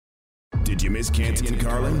Did you miss Canty and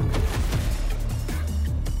Carlin?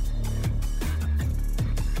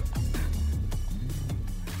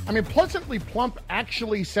 I mean, Pleasantly Plump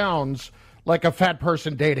actually sounds like a fat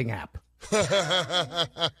person dating app.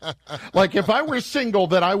 Like if I were single,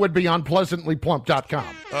 then I would be on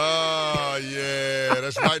pleasantlyplump.com. Oh, yeah.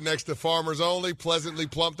 That's right next to Farmers Only,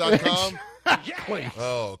 pleasantlyplump.com. Exactly.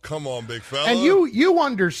 Oh, come on, big fella. And you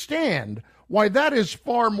understand why that is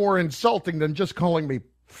far more insulting than just calling me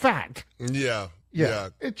fat. Yeah.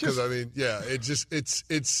 Because, I mean, yeah,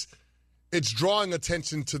 it's drawing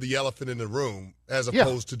attention to the elephant in the room as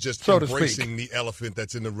opposed to just embracing the elephant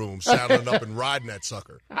that's in the room, saddling up and riding that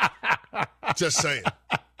sucker. Just saying.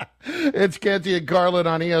 It's Canty and Carlin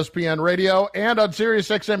on ESPN Radio and on Sirius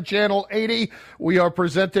XM Channel 80. We are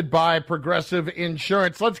presented by Progressive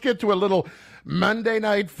Insurance. Let's get to a little Monday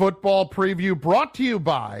Night Football preview brought to you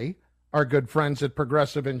by our good friends at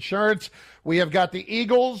Progressive Insurance. We have got the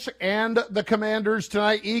Eagles and the Commanders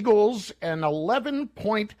tonight. Eagles, an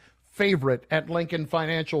 11-point favorite at Lincoln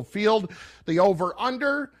Financial Field. The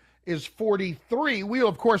over-under is 43. We,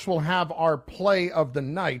 of course, will have our play of the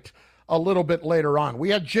night a little bit later on. We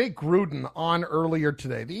had Jake Gruden on earlier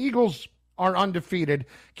today. The Eagles are undefeated.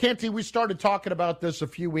 Canty, we started talking about this a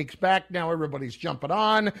few weeks back. Now everybody's jumping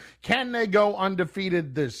on. Can they go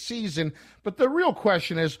undefeated this season? But the real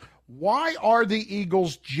question is, why are the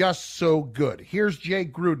Eagles just so good? Here's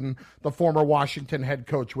Jake Gruden, the former Washington head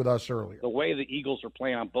coach, with us earlier. The way the Eagles are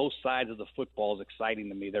playing on both sides of the football is exciting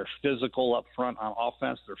to me. They're physical up front on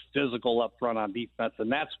offense. They're physical up front on defense. And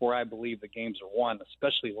that's where I believe the games are won,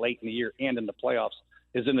 especially late in the year and in the playoffs,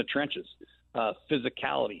 is in the trenches.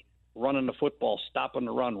 Physicality, running the football, stopping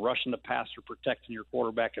the run, rushing the passer, protecting your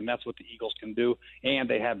quarterback. And that's what the Eagles can do. And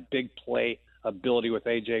they have big play ability with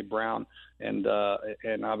A.J. Brown and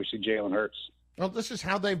obviously Jalen Hurts. Well, this is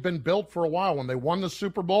how they've been built for a while. When they won the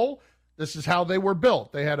Super Bowl, this is how they were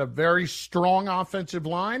built. They had a very strong offensive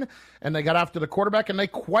line, and they got after the quarterback, and they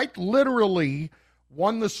quite literally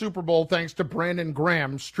won the Super Bowl thanks to Brandon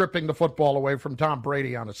Graham stripping the football away from Tom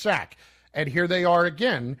Brady on a sack. And here they are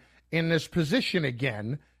again in this position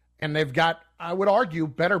again, and they've got, I would argue,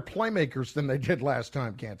 better playmakers than they did last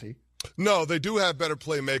time, Canty. No, they do have better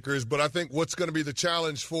playmakers, but I think what's going to be the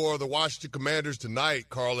challenge for the Washington Commanders tonight,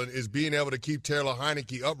 Carlin, is being able to keep Taylor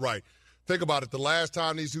Heineke upright. Think about it. The last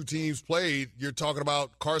time these two teams played, you're talking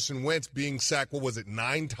about Carson Wentz being sacked,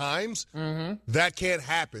 9 times? Mm-hmm. That can't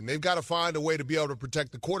happen. They've got to find a way to be able to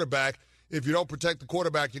protect the quarterback. If you don't protect the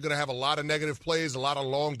quarterback, you're going to have a lot of negative plays, a lot of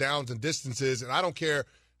long downs and distances, and I don't care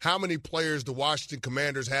how many players the Washington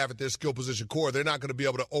Commanders have at their skill position core. They're not going to be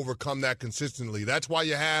able to overcome that consistently. That's why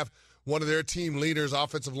you have one of their team leaders,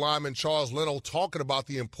 offensive lineman Charles Leno, talking about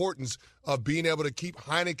the importance of being able to keep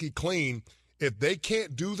Heineke clean. If they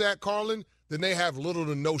can't do that, Carlin, then they have little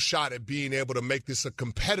to no shot at being able to make this a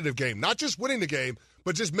competitive game. Not just winning the game,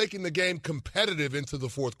 but just making the game competitive into the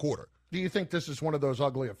fourth quarter. Do you think this is one of those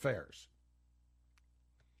ugly affairs?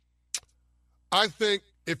 I think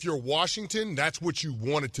if you're Washington, that's what you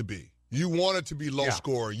want it to be. You want it to be low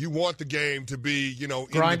scoring. You want the game to be, in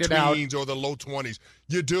the teens or the low 20s.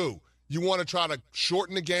 You do. You want to try to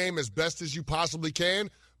shorten the game as best as you possibly can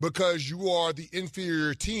because you are the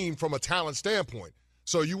inferior team from a talent standpoint.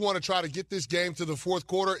 So you want to try to get this game to the fourth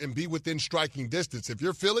quarter and be within striking distance. If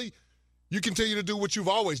you're Philly, you continue to do what you've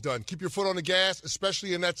always done. Keep your foot on the gas,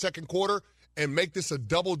 especially in that second quarter, and make this a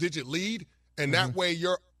double-digit lead. And that way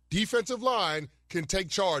your defensive line can take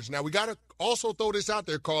charge. Now, we got to also throw this out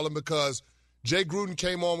there, Carlin, because Jay Gruden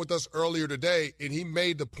came on with us earlier today, and he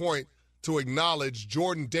made the point to acknowledge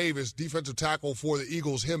Jordan Davis, defensive tackle for the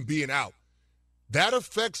Eagles, him being out. That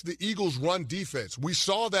affects the Eagles' run defense. We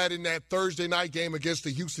saw that in that Thursday night game against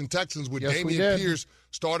the Houston Texans when Dameon Pierce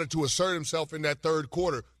started to assert himself in that third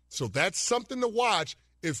quarter. So that's something to watch.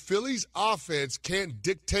 If Philly's offense can't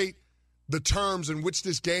dictate the terms in which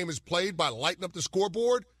this game is played by lighting up the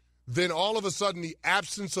scoreboard, then all of a sudden the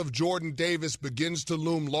absence of Jordan Davis begins to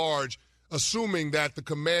loom large, assuming that the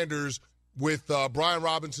Commanders with Brian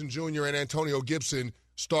Robinson Jr. and Antonio Gibson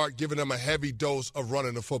start giving them a heavy dose of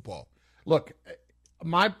running the football. Look,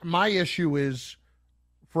 my issue is,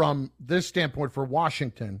 from this standpoint for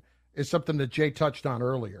Washington, is something that Jay touched on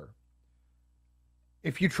earlier.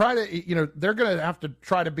 If you try to, they're going to have to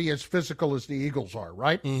try to be as physical as the Eagles are,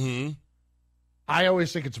 right? Mm-hmm. I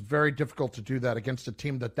always think it's very difficult to do that against a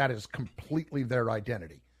team that is completely their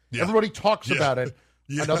identity. Yeah. Everybody talks about it.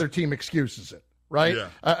 Yeah. Another team excuses it, right? Yeah.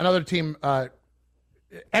 Another team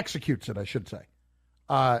executes it, I should say.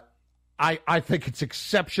 I think it's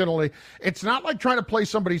exceptionally – it's not like trying to play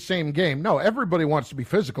somebody's same game. No, everybody wants to be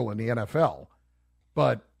physical in the NFL.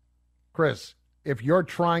 But, Chris, if you're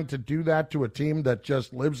trying to do that to a team that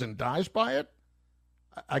just lives and dies by it,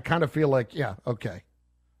 I kind of feel like, yeah, okay.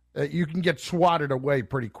 You can get swatted away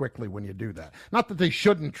pretty quickly when you do that. Not that they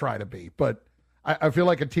shouldn't try to be, but I feel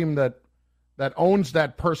like a team that owns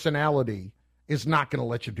that personality is not going to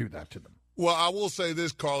let you do that to them. Well, I will say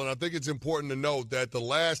this, Carlin. I think it's important to note that the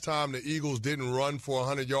last time the Eagles didn't run for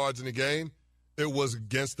 100 yards in a game, it was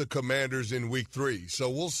against the Commanders in Week 3. So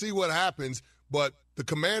we'll see what happens. But the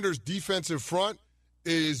Commanders' defensive front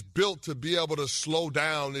is built to be able to slow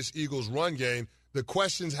down this Eagles run game. The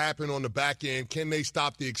questions happen on the back end. Can they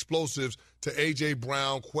stop the explosives to A.J.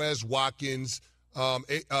 Brown, Quez Watkins,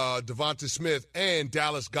 Devonta Smith, and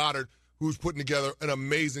Dallas Goedert, who's putting together an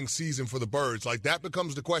amazing season for the Birds? Like, that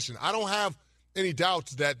becomes the question. I don't have any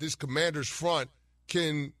doubts that this Commanders front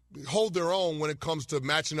can hold their own when it comes to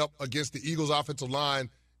matching up against the Eagles offensive line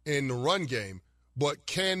in the run game. But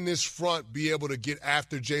can this front be able to get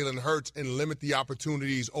after Jalen Hurts and limit the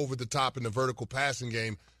opportunities over the top in the vertical passing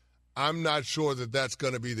game? I'm not sure that that's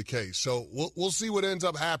going to be the case. So we'll see what ends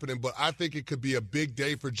up happening, but I think it could be a big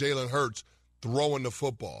day for Jalen Hurts throwing the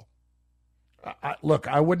football. Look,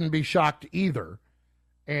 I wouldn't be shocked either.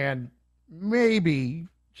 And maybe,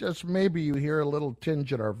 just maybe, you hear a little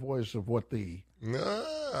tinge in our voice of what the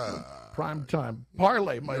primetime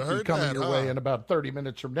parlay might be coming your way in about 30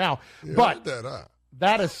 minutes from now. But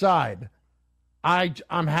that aside,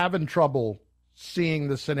 I'm having trouble seeing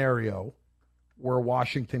the scenario where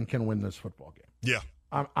Washington can win this football game. Yeah.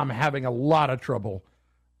 I'm having a lot of trouble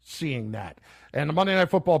seeing that. And the Monday Night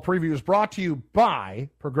Football preview is brought to you by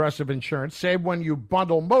Progressive Insurance. Save when you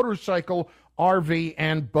bundle motorcycle, RV,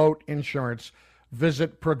 and boat insurance.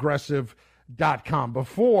 Visit Progressive.com.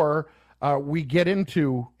 Before we get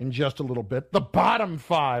into, in just a little bit, the bottom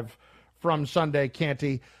five from Sunday,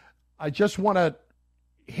 Canty, I just want to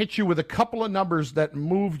hit you with a couple of numbers that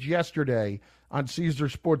moved yesterday on Caesar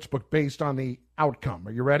Sportsbook based on the outcome.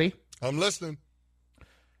 Are you ready? I'm listening.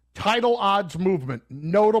 Title odds movement.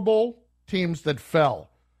 Notable teams that fell.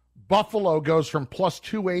 Buffalo goes from plus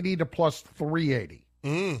 280 to plus 380.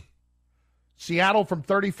 Seattle from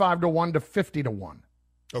 35-1 to 50-1.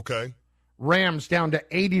 Okay. Rams down to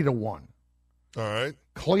 80-1. All right.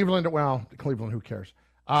 Cleveland, who cares?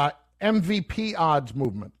 MVP odds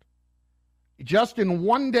movement. Just in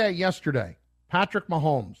one day yesterday, Patrick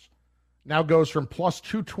Mahomes now goes from plus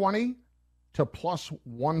 220 to plus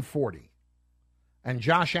 140. And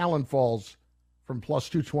Josh Allen falls from plus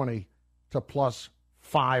 220 to plus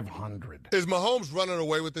 500. Is Mahomes running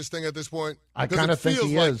away with this thing at this point? I kind of think he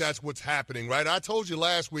is. It feels like that's what's happening, right? I told you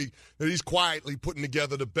last week that he's quietly putting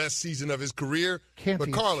together the best season of his career.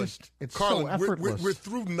 But Carlin, it's so effortless. We're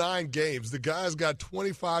through 9 games. The guy's got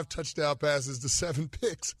 25 touchdown passes to 7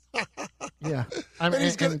 picks. Yeah. And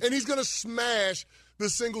he's going to smash the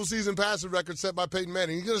single-season passing record set by Peyton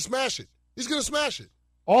Manning. He's going to smash it. He's going to smash it.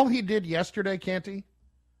 All he did yesterday, Canty,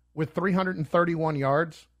 with 331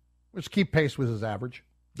 yards, was keep pace with his average.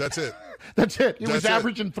 That's it. That's it. He was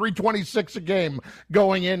averaging 326 a game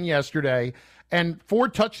going in yesterday and 4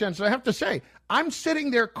 touchdowns. And I have to say, I'm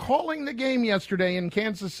sitting there calling the game yesterday in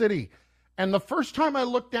Kansas City, and the first time I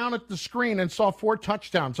looked down at the screen and saw 4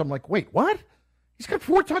 touchdowns, I'm like, wait, what? He's got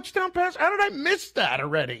 4 touchdown passes? How did I miss that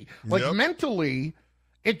already? Mentally,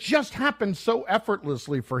 it just happened so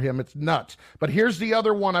effortlessly for him. It's nuts. But here's the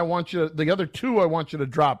other one the other 2 I want you to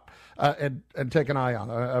drop and take an eye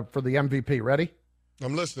on for the MVP. Ready?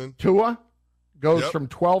 I'm listening. Tua goes from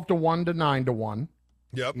 12-1 to 9-1.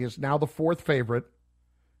 Yep. He is now the 4th favorite.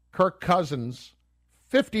 Kirk Cousins,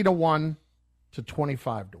 50-1 to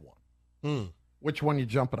 25-1. Which one you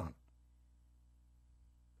jumping on?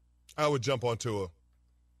 I would jump on Tua.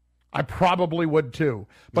 I probably would too.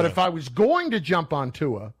 But if I was going to jump on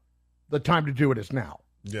Tua, the time to do it is now.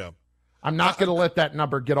 Yeah. I'm not going to let that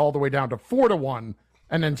number get all the way down to 4-1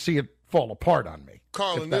 and then see it fall apart on me.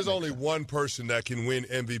 Carlin, there's only one person that can win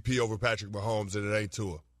MVP over Patrick Mahomes, and it ain't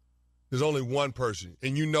Tua. There's only one person,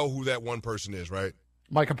 and you know who that one person is, right?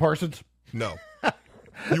 Micah Parsons? No.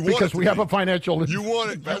 Because we have a financial You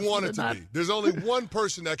want it to be. There's only one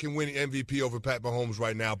person that can win MVP over Pat Mahomes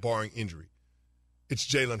right now, barring injury. It's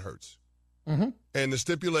Jalen Hurts. Mm-hmm. And the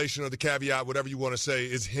stipulation or the caveat, whatever you want to say,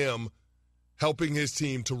 is him helping his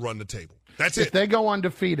team to run the table. That's it. If they go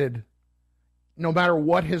undefeated, no matter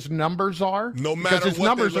what his numbers are, because his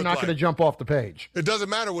numbers are not going to jump off the page. It doesn't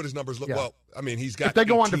matter what his numbers look. Yeah. Well, I mean, he's got. If they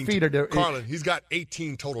go undefeated, Carlin, he's got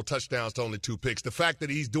 18 total touchdowns to only 2 picks. The fact that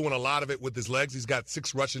he's doing a lot of it with his legs, he's got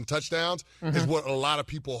 6 rushing touchdowns, is what a lot of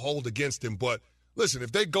people hold against him. But listen,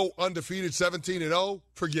 if they go undefeated, 17-0,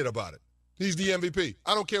 forget about it. He's the MVP.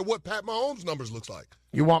 I don't care what Pat Mahomes' numbers looks like.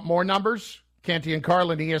 You want more numbers? Canty and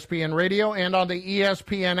Carlin, ESPN Radio, and on the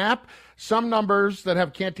ESPN app. Some numbers that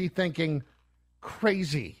have Canty thinking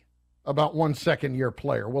crazy about one second-year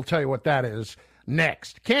player. We'll tell you what that is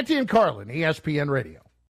next. Canty and Carlin, ESPN Radio.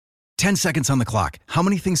 10 seconds on the clock. How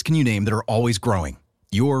many things can you name that are always growing?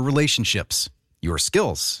 Your relationships, your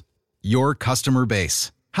skills, your customer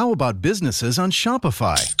base. How about businesses on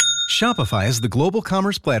Shopify? Shopify is the global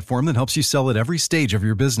commerce platform that helps you sell at every stage of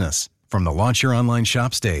your business. From the launch your online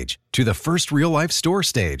shop stage, to the first real-life store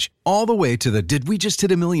stage, all the way to the did we just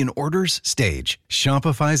hit 1 million orders stage.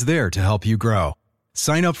 Shopify's there to help you grow.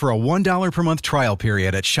 Sign up for a $1 per month trial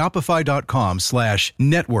period at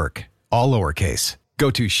shopify.com/network, all lowercase. Go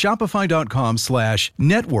to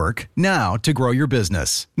shopify.com/network now to grow your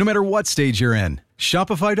business, no matter what stage you're in.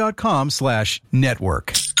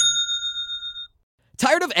 Shopify.com/network.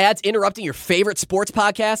 Tired of ads interrupting your favorite sports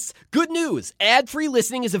podcasts? Good news! Ad-free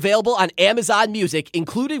listening is available on Amazon Music,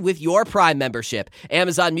 included with your Prime membership.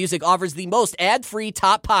 Amazon Music offers the most ad-free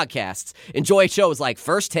top podcasts. Enjoy shows like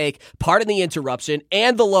First Take, Pardon the Interruption,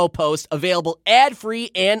 and The Low Post, available ad-free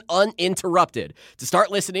and uninterrupted. To start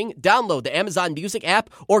listening, download the Amazon Music app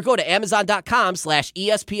or go to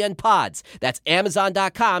amazon.com/ESPN Pods. That's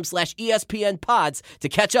amazon.com/ESPN Pods to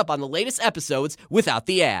catch up on the latest episodes without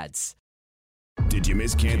the ads. Did you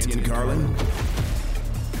miss Canty and Carlin?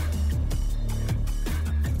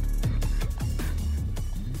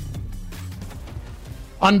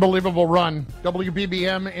 Unbelievable run.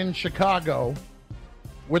 WBBM in Chicago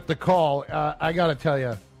with the call. I got to tell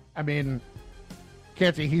you, I mean,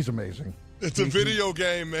 Canty, he's amazing. It's a video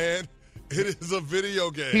game, man. It is a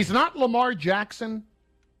video game. He's not Lamar Jackson,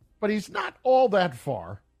 but he's not all that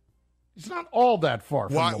far. He's not all that far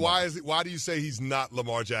from Lamar. Why do you say he's not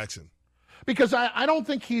Lamar Jackson? Because I don't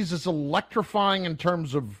think he's as electrifying in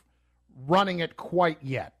terms of running it quite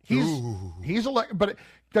yet. But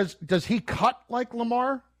does he cut like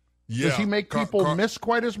Lamar? Yeah. Does he make people miss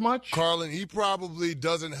quite as much? Carlin, he probably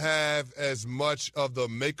doesn't have as much of the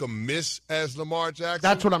make 'em miss as Lamar Jackson.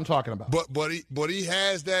 That's what I'm talking about. But he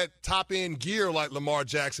has that top end gear like Lamar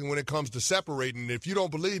Jackson when it comes to separating. If you don't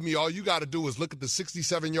believe me, all you got to do is look at the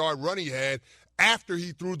 67-yard run he had after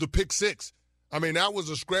he threw the pick six. I mean, that was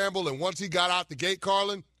a scramble, and once he got out the gate,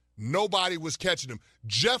 Carlin, nobody was catching him.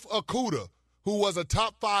 Jeff Okudah, who was a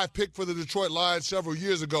top 5 pick for the Detroit Lions several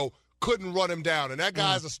years ago, couldn't run him down. And that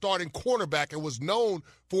guy's a starting cornerback and was known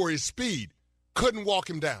for his speed. Couldn't walk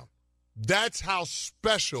him down. That's how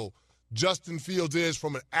special Justin Fields is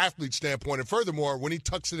from an athlete standpoint. And furthermore, when he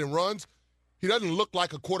tucks it and runs, he doesn't look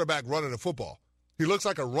like a quarterback running a football. He looks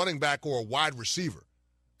like a running back or a wide receiver.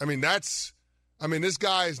 I mean, this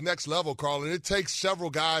guy is next level, Carlin. It takes several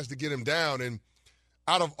guys to get him down. And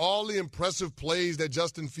out of all the impressive plays that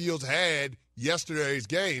Justin Fields had yesterday's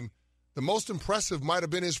game, the most impressive might have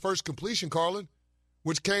been his first completion, Carlin,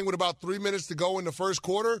 which came with about 3 minutes to go in the first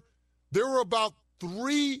quarter. There were about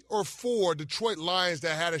 3 or 4 Detroit Lions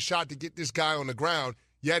that had a shot to get this guy on the ground,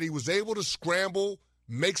 yet he was able to scramble,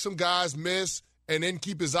 make some guys miss, and then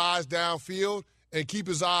keep his eyes downfield and keep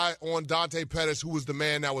his eye on Dante Pettis, who was the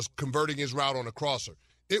man that was converting his route on a crosser.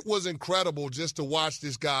 It was incredible just to watch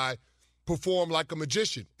this guy perform like a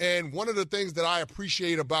magician. And one of the things that I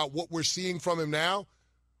appreciate about what we're seeing from him now,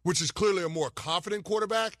 which is clearly a more confident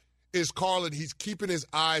quarterback, is Carlin, he's keeping his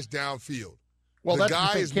eyes downfield. Well, the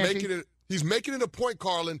guy is he's making it a point,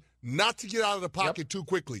 Carlin, not to get out of the pocket too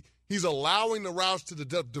quickly. He's allowing the routes to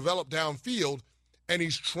develop downfield, and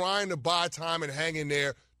he's trying to buy time and hang in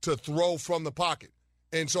there to throw from the pocket.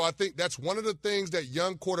 And so I think that's one of the things that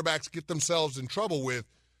young quarterbacks get themselves in trouble with,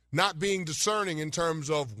 not being discerning in terms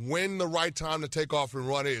of when the right time to take off and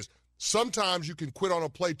run is. Sometimes you can quit on a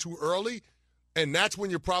play too early, and that's when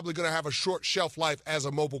you're probably going to have a short shelf life as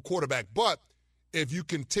a mobile quarterback. But if you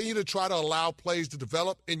continue to try to allow plays to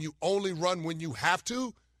develop and you only run when you have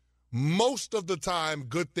to, most of the time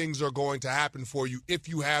good things are going to happen for you if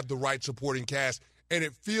you have the right supporting cast. And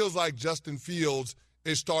it feels like Justin Fields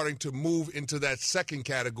is starting to move into that second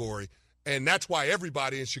category. And that's why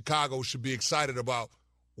everybody in Chicago should be excited about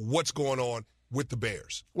what's going on with the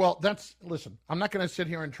Bears. Well, listen, I'm not going to sit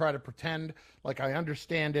here and try to pretend like I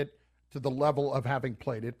understand it to the level of having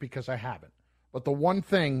played it, because I haven't. But the one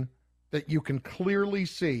thing that you can clearly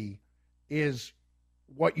see is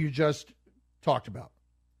what you just talked about.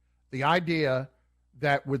 The idea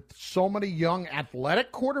that with so many young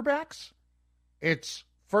athletic quarterbacks, it's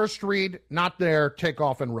first read, not there, take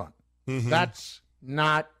off and run. Mm-hmm. That's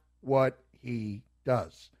not what he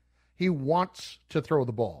does. He wants to throw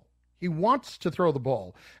the ball.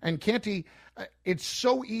 And Canty, it's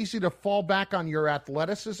so easy to fall back on your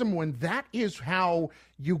athleticism when that is how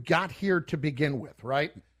you got here to begin with,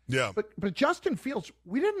 right? Yeah. But Justin Fields,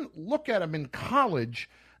 we didn't look at him in college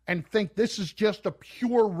and think this is just a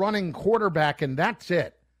pure running quarterback and that's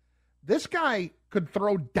it. This guy could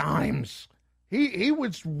throw dimes. He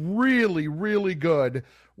was really, really good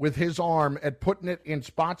with his arm at putting it in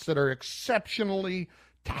spots that are exceptionally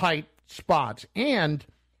tight spots. And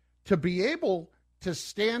to be able to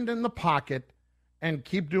stand in the pocket and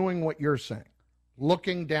keep doing what you're saying,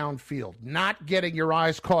 looking downfield, not getting your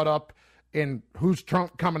eyes caught up in who's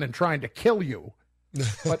coming and trying to kill you,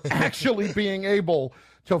 but actually being able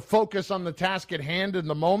to focus on the task at hand in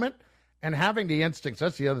the moment and having the instincts.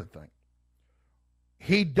 That's the other thing.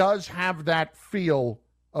 He does have that feel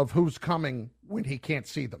of who's coming when he can't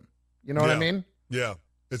see them. You know what I mean? Yeah.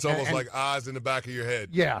 It's almost like eyes in the back of your head.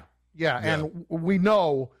 Yeah. And we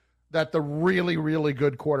know that the really, really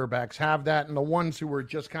good quarterbacks have that, and the ones who are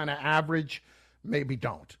just kind of average maybe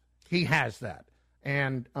don't. He has that.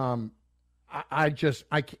 And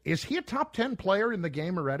is he a top 10 player in the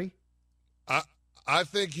game already? I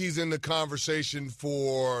think he's in the conversation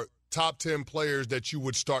for top 10 players that you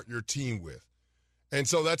would start your team with. And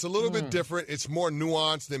so that's a little bit different. It's more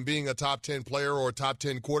nuanced than being a top 10 player or a top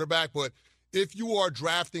 10 quarterback. But if you are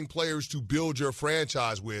drafting players to build your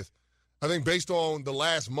franchise with, I think based on the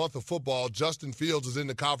last month of football, Justin Fields is in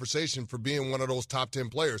the conversation for being one of those top 10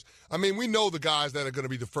 players. I mean, we know the guys that are going to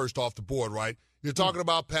be the first off the board, right? You're talking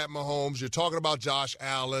about Pat Mahomes. You're talking about Josh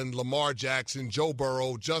Allen, Lamar Jackson, Joe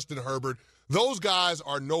Burrow, Justin Herbert. Those guys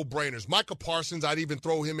are no-brainers. Micah Parsons, I'd even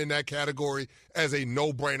throw him in that category as a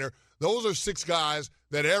no-brainer. Those are 6 guys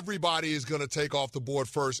that everybody is going to take off the board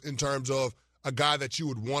first in terms of a guy that you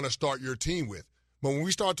would want to start your team with. But when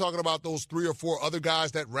we start talking about those 3 or 4 other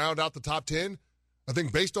guys that round out the top 10, I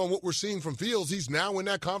think based on what we're seeing from Fields, he's now in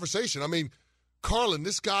that conversation. I mean, Carlin,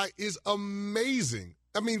 this guy is amazing.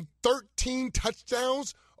 I mean, 13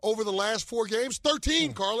 touchdowns over the last 4 games.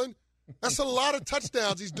 13, Carlin. That's a lot of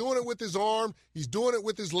touchdowns. He's doing it with his arm. He's doing it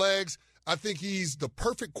with his legs. I think he's the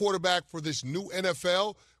perfect quarterback for this new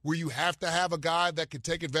NFL where you have to have a guy that can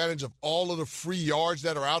take advantage of all of the free yards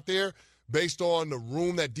that are out there based on the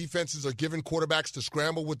room that defenses are giving quarterbacks to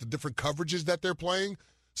scramble with the different coverages that they're playing.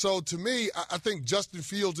 So to me, I think Justin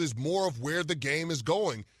Fields is more of where the game is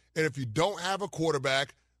going. And if you don't have a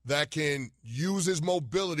quarterback that can use his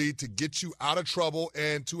mobility to get you out of trouble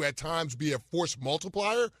and to at times be a force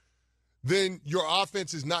multiplier, then your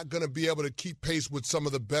offense is not going to be able to keep pace with some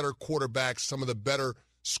of the better quarterbacks, some of the better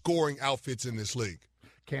scoring outfits in this league.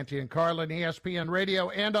 Canty and Carlin, ESPN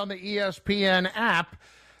Radio, and on the ESPN app.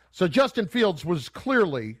 So Justin Fields was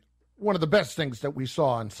clearly one of the best things that we saw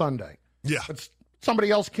on Sunday. Yeah. But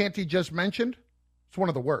somebody else Canty just mentioned, it's one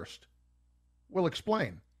of the worst. We'll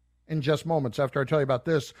explain in just moments after I tell you about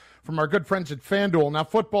this from our good friends at FanDuel. Now,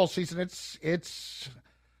 football season,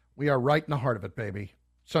 we are right in the heart of it, baby.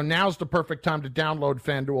 So now's the perfect time to download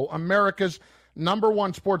FanDuel, America's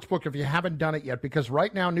 #1 sportsbook, if you haven't done it yet, because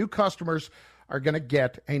right now new customers are going to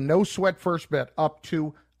get a no-sweat first bet up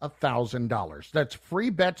to $1,000. That's free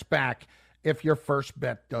bets back if your first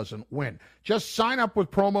bet doesn't win. Just sign up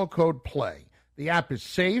with promo code PLAY. The app is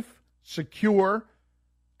safe, secure,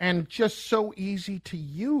 and just so easy to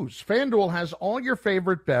use. FanDuel has all your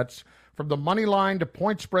favorite bets, from the money line to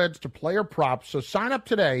point spreads to player props. So sign up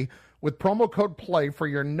today with promo code PLAY for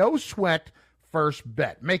your no-sweat first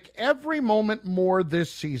bet. Make every moment more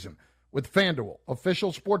this season with FanDuel,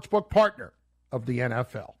 official sportsbook partner of the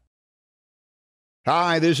NFL.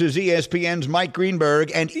 Hi, this is ESPN's Mike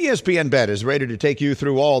Greenberg, and ESPN Bet is ready to take you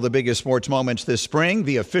through all the biggest sports moments this spring.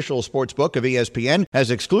 The official sportsbook of ESPN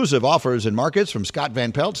has exclusive offers and markets from Scott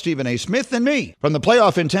Van Pelt, Stephen A. Smith, and me. From the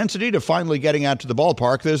playoff intensity to finally getting out to the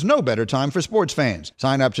ballpark, there's no better time for sports fans.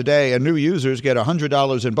 Sign up today, and new users get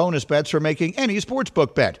 $100 in bonus bets for making any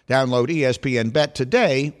sportsbook bet. Download ESPN Bet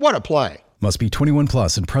today. What a play. Must be 21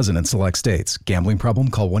 plus and present in select states. Gambling problem?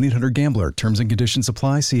 Call 1-800-GAMBLER. Terms and conditions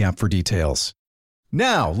apply. See app for details.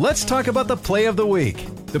 Now, let's talk about the play of the week.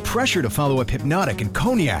 The pressure to follow up Hypnotic and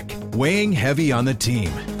Cognac, weighing heavy on the team.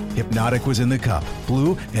 Hypnotic was in the cup,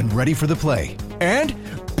 blue, and ready for the play. And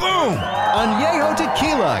boom! Añejo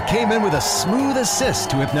Tequila came in with a smooth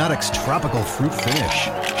assist to Hypnotic's tropical fruit finish.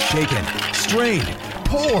 Shaken, strained,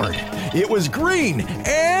 poured. It was green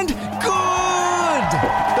and good!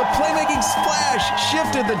 The playmaking splash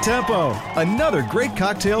shifted the tempo. Another great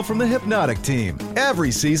cocktail from the Hypnotic team.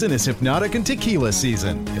 Every season is Hypnotic and Tequila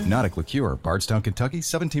season. Hypnotic Liqueur, Bardstown, Kentucky,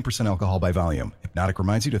 17% alcohol by volume. Hypnotic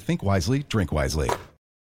reminds you to think wisely, drink wisely.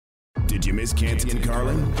 Did you miss Canty and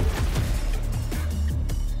Carlin?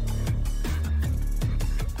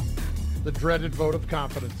 The dreaded vote of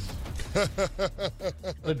confidence.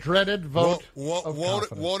 The dreaded vote of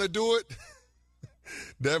confidence. Want to do it?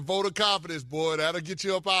 That vote of confidence, boy, that'll get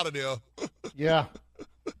you up out of there. Yeah.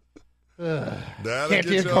 That'll get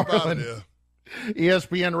you up out of there.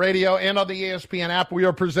 ESPN Radio and on the ESPN app, we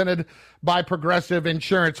are presented by Progressive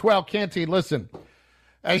Insurance. Well, Canty, listen,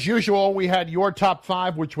 as usual, we had your top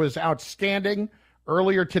 5, which was outstanding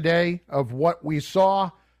earlier today of what we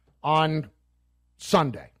saw on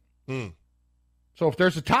Sunday. So if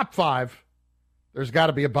there's a top 5, there's got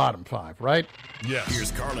to be a bottom 5, right? Yes.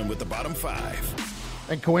 Here's Carlin with the bottom 5.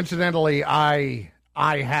 And coincidentally, I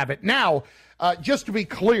have it. Now, just to be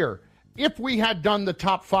clear, if we had done the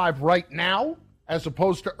top 5 right now, as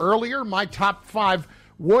opposed to earlier, my top 5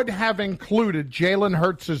 would have included Jalen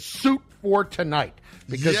Hurts' suit for tonight.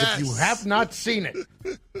 Because if you have not seen it,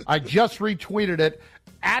 I just retweeted it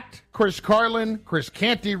at Chris Carlin. Chris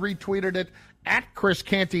Canty retweeted it at Chris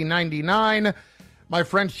Canty99. My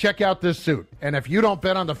friends, check out this suit. And if you don't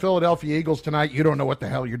bet on the Philadelphia Eagles tonight, you don't know what the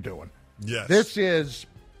hell you're doing. Yes. This is,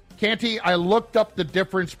 Canty, I looked up the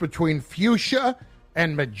difference between fuchsia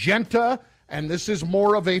and magenta, and this is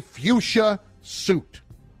more of a fuchsia suit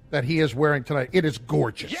that he is wearing tonight. It is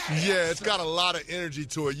gorgeous. Yeah, it's got a lot of energy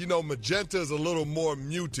to it. You know, magenta is a little more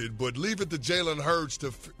muted, but leave it to Jalen Hurts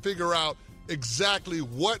to figure out exactly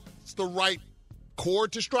what's the right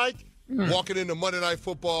chord to strike. Walking into Monday Night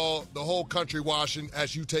Football, the whole country watching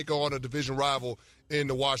as you take on a division rival in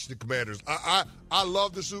the Washington Commanders. I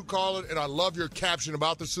love the suit, Carlin, and I love your caption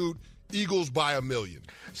about the suit, Eagles by a million.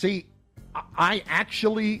 See, I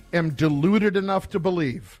actually am deluded enough to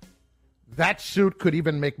believe that suit could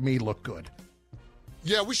even make me look good.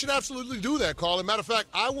 Yeah, we should absolutely do that, Carlin. Matter of fact,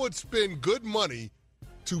 I would spend good money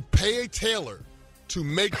to pay a tailor to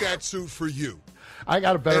make that suit for you. I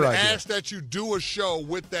got a better idea. And ask that you do a show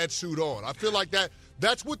with that suit on. I feel like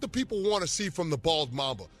that's what the people want to see from the Bald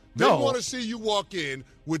Mamba. They want to see you walk in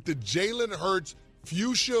with the Jalen Hurts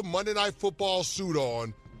fuchsia Monday Night Football suit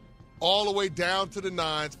on, all the way down to the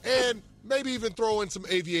nines, and maybe even throw in some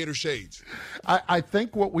aviator shades. I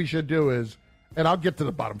think what we should do is, and I'll get to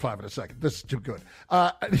the bottom 5 in a second. This is too good.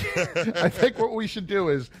 I think what we should do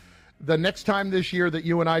is, the next time this year that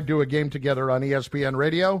you and I do a game together on ESPN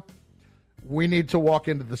Radio, we need to walk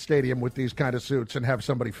into the stadium with these kind of suits and have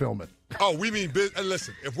somebody film it. Oh, we mean business.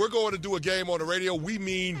 Listen, if we're going to do a game on the radio, we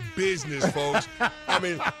mean business, folks. I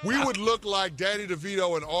mean, we would look like Danny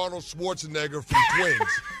DeVito and Arnold Schwarzenegger from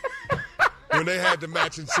Twins when they had the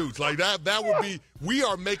matching suits. Like that would be, we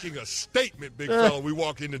are making a statement, big fella, we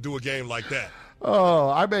walk in to do a game like that. Oh,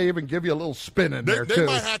 I may even give you a little spin in there, too. They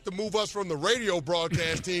might have to move us from the radio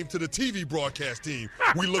broadcast team to the TV broadcast team.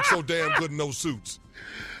 We look so damn good in those suits.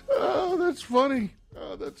 Oh, that's funny.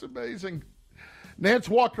 Oh, that's amazing. Nance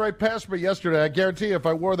walked right past me yesterday. I guarantee if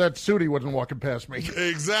I wore that suit, he wasn't walking past me.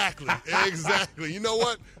 Exactly. You know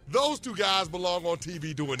what? Those two guys belong on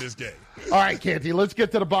TV doing this game. All right, Canty, let's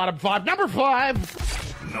get to the bottom 5. Number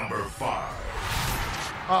 5. Number 5.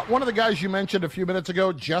 One of the guys you mentioned a few minutes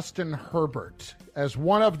ago, Justin Herbert, as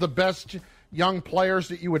one of the best young players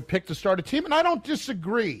that you would pick to start a team, and I don't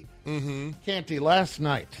disagree. Canty, last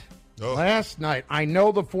night, I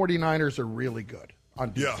know the 49ers are really good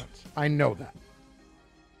on defense. Yeah. I know that.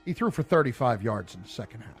 He threw for 35 yards in the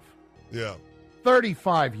second half. Yeah.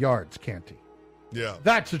 35 yards, Canty. Yeah.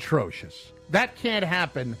 That's atrocious. That can't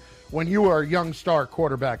happen when you are a young star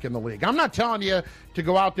quarterback in the league. I'm not telling you to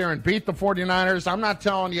go out there and beat the 49ers. I'm not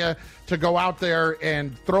telling you to go out there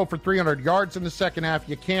and throw for 300 yards in the second half.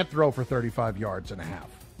 You can't throw for 35 yards and a half.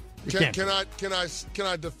 Can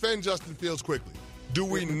I defend Justin Fields quickly? Do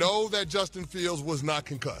we know that Justin Fields was not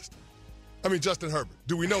concussed? I mean, Justin Herbert.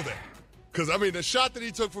 Do we know that? Because, I mean, the shot that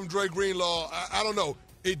he took from Dre Greenlaw, I don't know.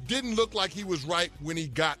 It didn't look like he was right when he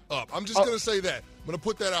got up. I'm just going to say that. I'm going to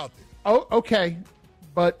put that out there. Oh, okay.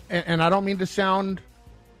 But, and I don't mean to sound,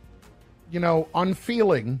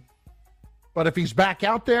 unfeeling, but if he's back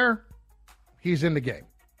out there, he's in the game.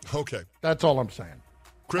 Okay. That's all I'm saying.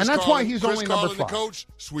 Chris and that's Carlin, why he's Chris only Carlin, number 5. The coach,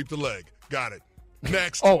 sweep the leg. Got it.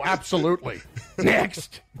 Next. Oh, absolutely.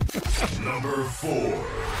 Next. Number 4.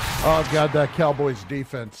 Oh, God, that Cowboys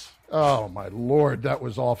defense. Oh, my Lord, that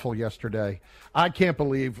was awful yesterday. I can't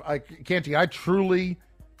believe, Canty, I truly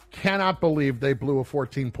cannot believe they blew a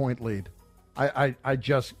 14-point lead. I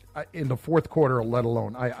just, in the fourth quarter, let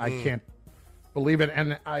alone, I can't believe it.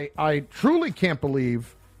 And I truly can't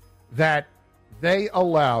believe that they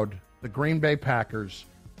allowed the Green Bay Packers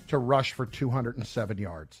to rush for 207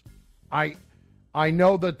 yards. I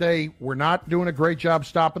know that they were not doing a great job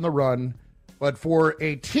stopping the run, but for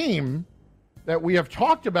a team that we have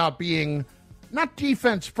talked about being not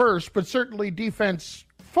defense first, but certainly defense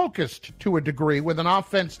focused to a degree with an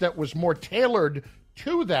offense that was more tailored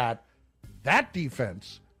to that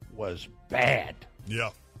defense was bad. Yeah.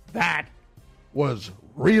 That was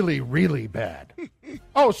really, really bad.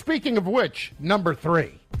 Oh, speaking of which, number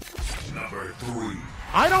 3. Number 3.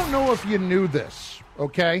 I don't know if you knew this,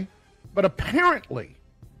 okay? But apparently,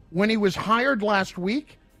 when he was hired last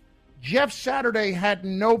week, Jeff Saturday had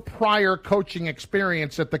no prior coaching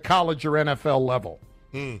experience at the college or NFL level.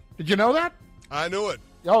 Did you know that? I knew it.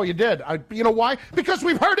 Oh, you did? You know why? Because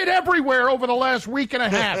we've heard it everywhere over the last week and a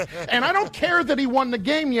half. And I don't care that he won the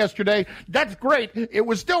game yesterday. That's great. It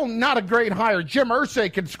was still not a great hire. Jim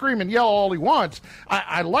Irsay can scream and yell all he wants.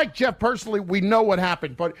 I like Jeff personally. We know what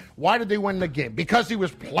happened. But why did they win the game? Because he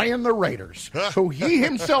was playing the Raiders, who he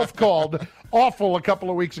himself called awful a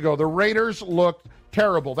couple of weeks ago. The Raiders looked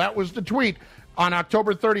terrible. That was the tweet on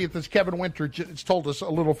October 30th, as Kevin Winter told us a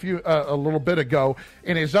little bit ago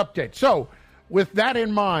in his update. So, with that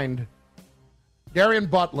in mind, Darian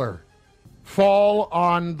Butler, fall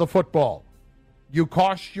on the football. You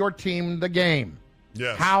cost your team the game.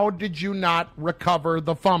 Yes. How did you not recover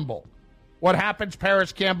the fumble? What happens,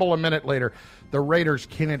 Paris Campbell, a minute later? The Raiders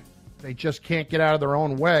they just can't get out of their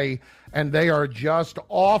own way, and they are just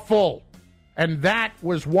awful. And that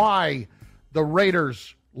was why the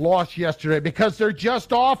Raiders lost yesterday, because they're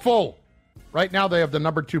just awful. Right now, they have the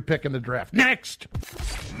number 2 pick in the draft. Next.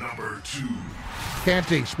 Number 2.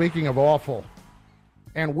 Canty, speaking of awful,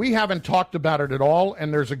 and we haven't talked about it at all,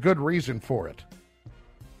 and there's a good reason for it.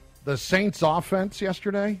 The Saints' offense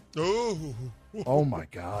yesterday. Ooh. Oh, my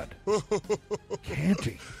God.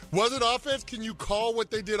 Canty. Was it offense? Can you call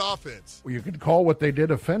what they did offense? Well, you can call what they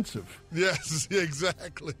did offensive. Yes,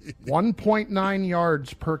 exactly. 1.9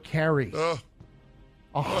 yards per carry.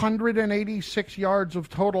 186 yards of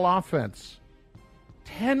total offense.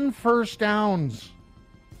 10 first downs.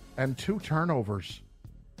 And 2 turnovers.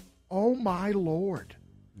 Oh, my Lord.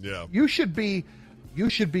 Yeah. You should be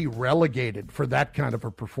relegated for that kind of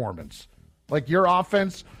a performance. Like, your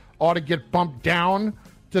offense ought to get bumped down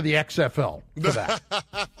to the XFL for that.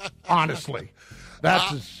 Honestly.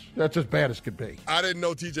 That's as bad as could be. I didn't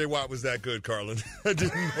know TJ Watt was that good, Carlin. I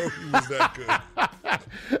didn't know he was that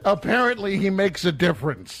good. Apparently, he makes a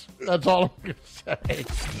difference. That's all I'm going to say.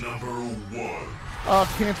 Number 1.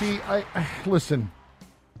 Canty, listen.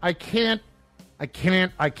 I can't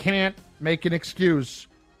make an excuse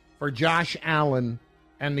for Josh Allen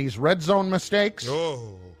and these red zone mistakes.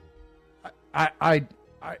 Oh.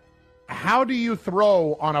 How do you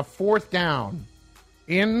throw on a 4th down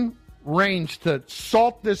in range to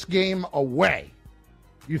salt this game away?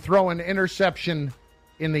 You throw an interception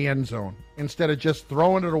in the end zone instead of just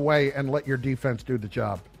throwing it away and let your defense do the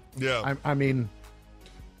job. Yeah. I mean,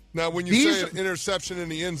 now, when you say an interception in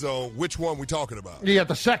the end zone, which one we talking about? Yeah,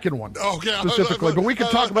 the second one. Okay. Specifically, but we could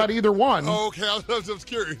talk about either one. Okay, I was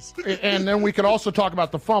curious. And then we could also talk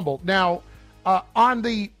about the fumble. Now, on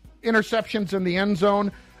the interceptions in the end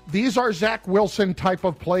zone, these are Zach Wilson type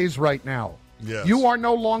of plays right now. Yes. You are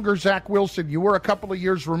no longer Zach Wilson. You were a couple of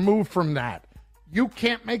years removed from that. You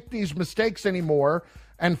can't make these mistakes anymore,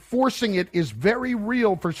 and forcing it is very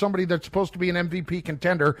real for somebody that's supposed to be an MVP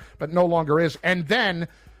contender but no longer is. And then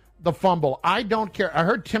the fumble. I don't care. I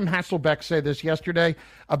heard Tim Hasselbeck say this yesterday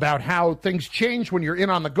about how things change when you're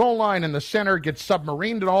in on the goal line and the center gets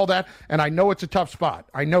submarined and all that, and I know it's a tough spot.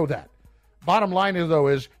 I know that. Bottom line is, though,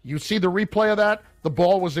 is you see the replay of that, the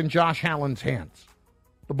ball was in Josh Allen's hands.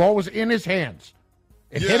 The ball was in his hands.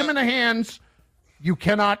 It hit him in the hands. You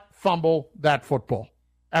cannot fumble that football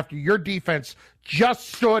after your defense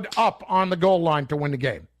just stood up on the goal line to win the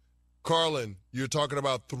game. Carlin, you're talking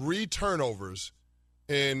about 3 turnovers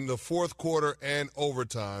in the fourth quarter and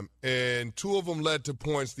overtime, and 2 of them led to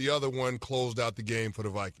points. The other one closed out the game for the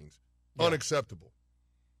Vikings. Yeah. Unacceptable.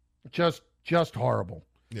 Just horrible.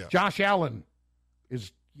 Yeah. Josh Allen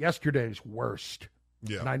is yesterday's worst.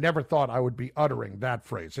 Yeah. And I never thought I would be uttering that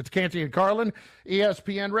phrase. It's Canty and Carlin,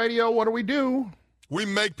 ESPN Radio. What do? We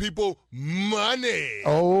make people money.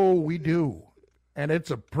 Oh, we do. And it's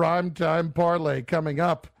a primetime parlay coming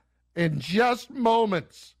up in just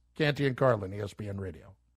moments. Canty and Carlin, ESPN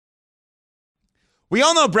Radio. We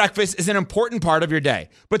all know breakfast is an important part of your day.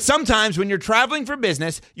 But sometimes when you're traveling for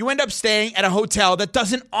business, you end up staying at a hotel that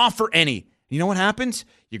doesn't offer any. You know what happens?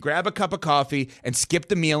 You grab a cup of coffee and skip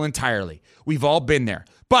the meal entirely. We've all been there.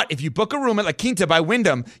 But if you book a room at La Quinta by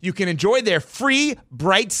Wyndham, you can enjoy their free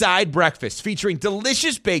Bright Side breakfast featuring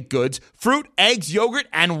delicious baked goods, fruit, eggs, yogurt,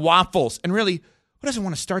 and waffles. And really, who doesn't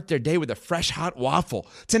want to start their day with a fresh, hot waffle?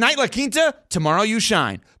 Tonight, La Quinta, tomorrow you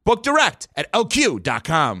shine. Book direct at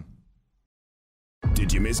LQ.com.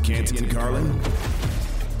 Did you miss Canty and Carlin?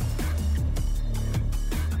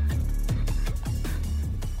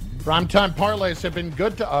 Primetime parlays have been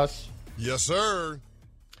good to us. Yes, sir.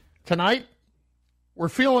 Tonight, We're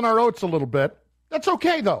feeling our oats a little bit. That's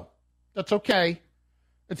okay, though. That's okay.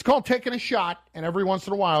 It's called taking a shot, and every once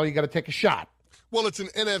in a while you got to take a shot. Well, it's an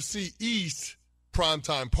NFC East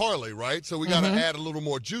primetime parlay, right? So we got to add a little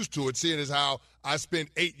more juice to it, seeing as how I spent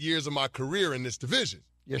 8 years of my career in this division.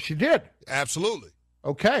 Yes, you did. Absolutely.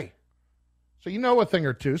 Okay. So you know a thing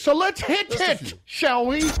or two. So let's hit it, shall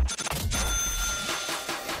we?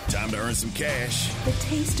 Time to earn some cash. The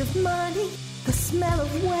taste of money, the smell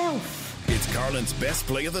of wealth. It's Carlin's best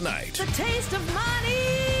play of the night. The taste of money.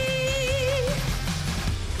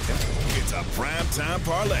 It's a primetime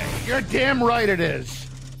parlay. You're damn right it is.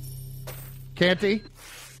 Canty,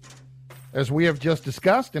 as we have just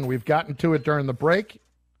discussed, and we've gotten to it during the break,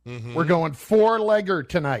 we're going four-legger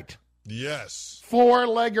tonight. Yes.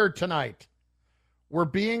 Four-legger tonight. We're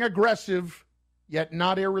being aggressive, yet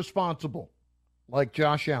not irresponsible, like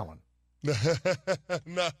Josh Allen.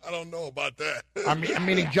 No, I don't know about that. I'm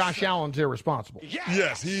meaning Josh Allen's irresponsible.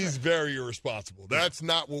 Yes, he's very irresponsible. That's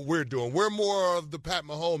not what we're doing. We're more of the Pat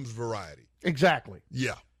Mahomes variety. Exactly.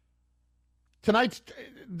 Yeah. Tonight's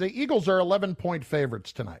the Eagles are 11-point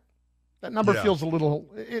favorites tonight. That number feels a little.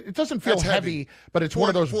 It doesn't feel heavy, but it's one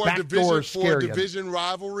of those backdoor scare you. For a division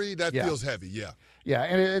rivalry, that feels heavy. Yeah. Yeah,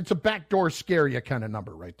 and it's a backdoor scare you kind of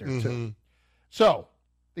number right there too. So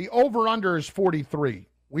the over/under is 43.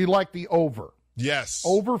 We like the over. Yes.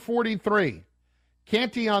 Over 43.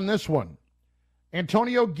 Canty on this one.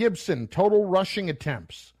 Antonio Gibson, total rushing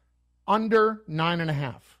attempts, under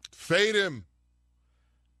 9.5. Fade him.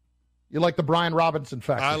 You like the Brian Robinson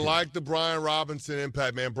factor? I like the Brian Robinson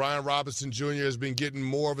impact, man. Brian Robinson Jr. has been getting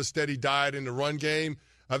more of a steady diet in the run game.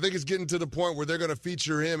 I think it's getting to the point where they're going to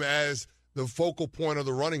feature him as the focal point of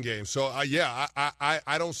the running game. So,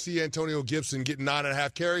 I don't see Antonio Gibson getting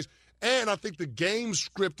 9.5 carries. And I think the game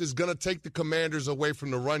script is going to take the Commanders away from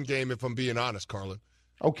the run game, if I'm being honest, Carlin.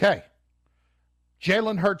 Okay.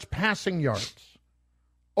 Jalen Hurts passing yards,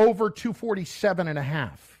 over 247.5.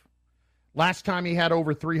 Last time he had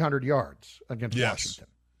over 300 yards against Washington.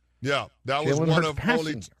 Yeah, that was that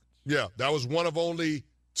was one of only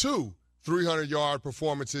 2 300-yard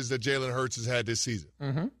performances that Jalen Hurts has had this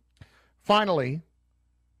season. Finally,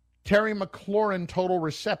 Terry McLaurin total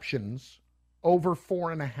receptions, over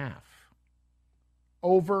 4.5.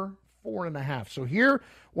 Over 4.5. So here,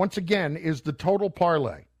 once again, is the total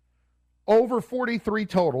parlay. Over 43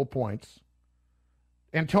 total points.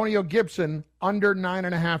 Antonio Gibson, under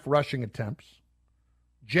 9.5 rushing attempts.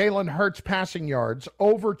 Jalen Hurts passing yards,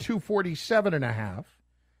 over 247.5.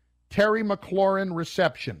 Terry McLaurin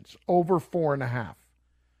receptions, over 4.5.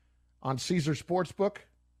 On Caesar Sportsbook,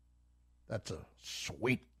 that's a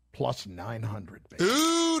sweet plus 900, baby.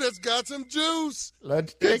 Ooh, that's got some juice.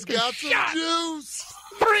 Let's take a shot. Some juice.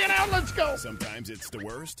 3 and out, let's go. Sometimes it's the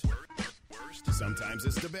worst. Sometimes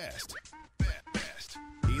it's the best.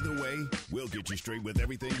 Either way, we'll get you straight with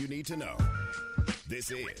everything you need to know.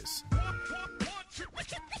 This is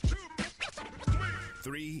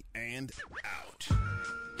 3 and Out.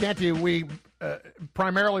 Canty, we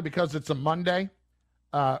primarily because it's a Monday,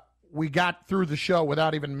 we got through the show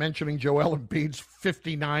without even mentioning Joel Embiid's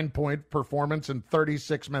 59-point performance in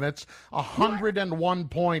 36 minutes, 101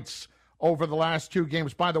 points over the last 2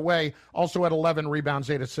 games. By the way, also had 11 rebounds,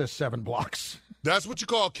 8 assists, 7 blocks. That's what you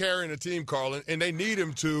call carrying a team, Carlin, and they need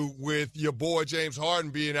him to with your boy James Harden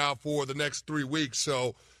being out for the next 3 weeks.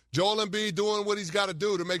 So Joel Embiid doing what he's got to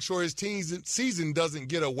do to make sure his team's season doesn't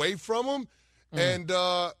get away from him. And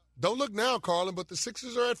don't look now, Carlin, but the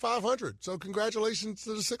Sixers are at 500. So congratulations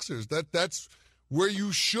to the Sixers. That's where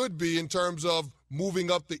you should be in terms of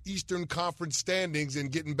moving up the Eastern Conference standings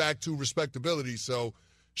and getting back to respectability. So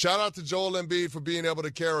shout out to Joel Embiid for being able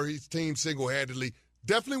to carry his team single-handedly.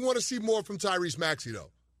 Definitely want to see more from Tyrese Maxey,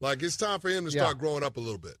 though. Like, it's time for him to start growing up a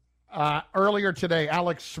little bit. Earlier today,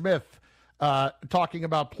 Alex Smith talking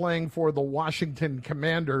about playing for the Washington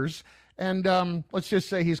Commanders. And let's just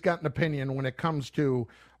say he's got an opinion when it comes to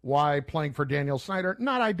why playing for Daniel Snyder,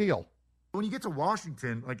 not ideal. When you get to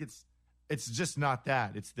Washington, like it's just not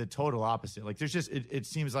that. It's the total opposite. Like there's just, it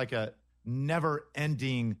seems like a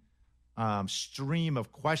never-ending stream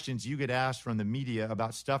of questions you get asked from the media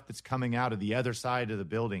about stuff that's coming out of the other side of the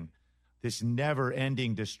building. This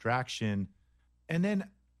never-ending distraction. And then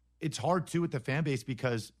it's hard, too, with the fan base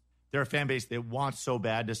because they're a fan base that wants so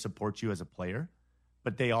bad to support you as a player,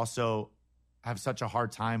 but they also have such a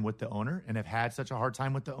hard time with the owner and have had such a hard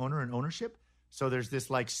time with the owner and ownership. So there's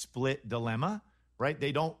this, like, split dilemma, right?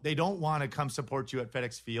 They don't want to come support you at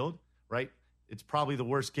FedEx Field, right? It's probably the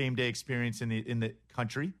worst game day experience in the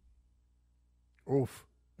country. Oof.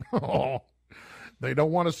 They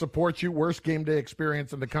don't want to support you. Worst game day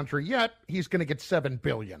experience in the country. Yet he's going to get $7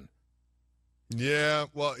 billion. Yeah,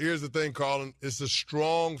 well, here's the thing, Carlin. It's a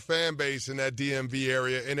strong fan base in that DMV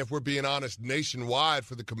area, and if we're being honest, nationwide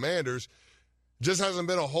for the Commanders, just hasn't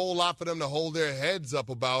been a whole lot for them to hold their heads up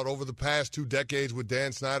about over the past 2 decades with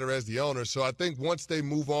Dan Snyder as the owner. So I think once they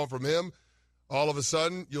move on from him, all of a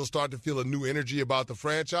sudden you'll start to feel a new energy about the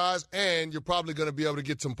franchise, and you're probably going to be able to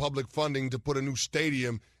get some public funding to put a new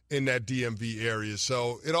stadium in that DMV area.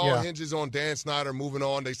 So it all hinges on Dan Snyder moving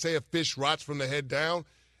on. They say a fish rots from the head down.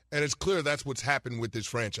 And it's clear that's what's happened with this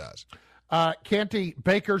franchise. Canty,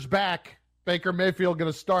 Baker's back. Baker Mayfield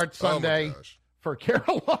going to start Sunday for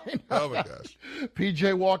Carolina. Oh, my gosh.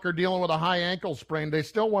 P.J. Walker dealing with a high ankle sprain. They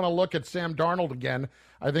still want to look at Sam Darnold again.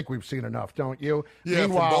 I think we've seen enough, don't you? Yeah,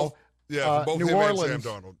 meanwhile, for both New him Orleans and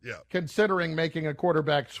Sam Darnold. Yeah. Considering making a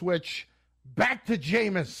quarterback switch back to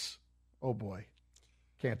Jameis. Oh, boy.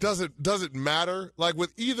 Does it matter? Like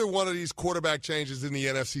with either one of these quarterback changes in the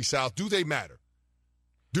NFC South, do they matter?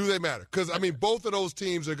 Do they matter? Because, I mean, both of those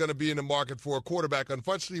teams are going to be in the market for a quarterback.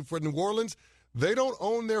 Unfortunately for New Orleans, they don't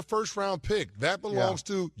own their first-round pick. That belongs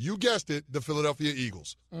to, you guessed it, the Philadelphia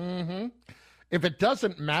Eagles. Mm-hmm. If it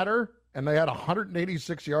doesn't matter, and they had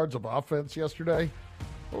 186 yards of offense yesterday,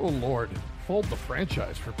 oh, Lord, fold the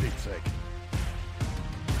franchise for Pete's sake.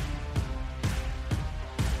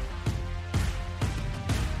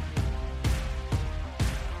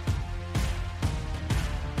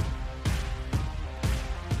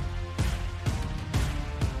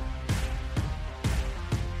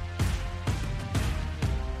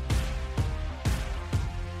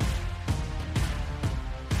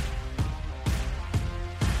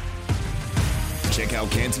 Check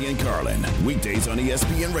out Canty and Carlin weekdays on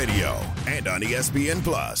ESPN Radio and on ESPN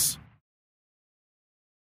Plus.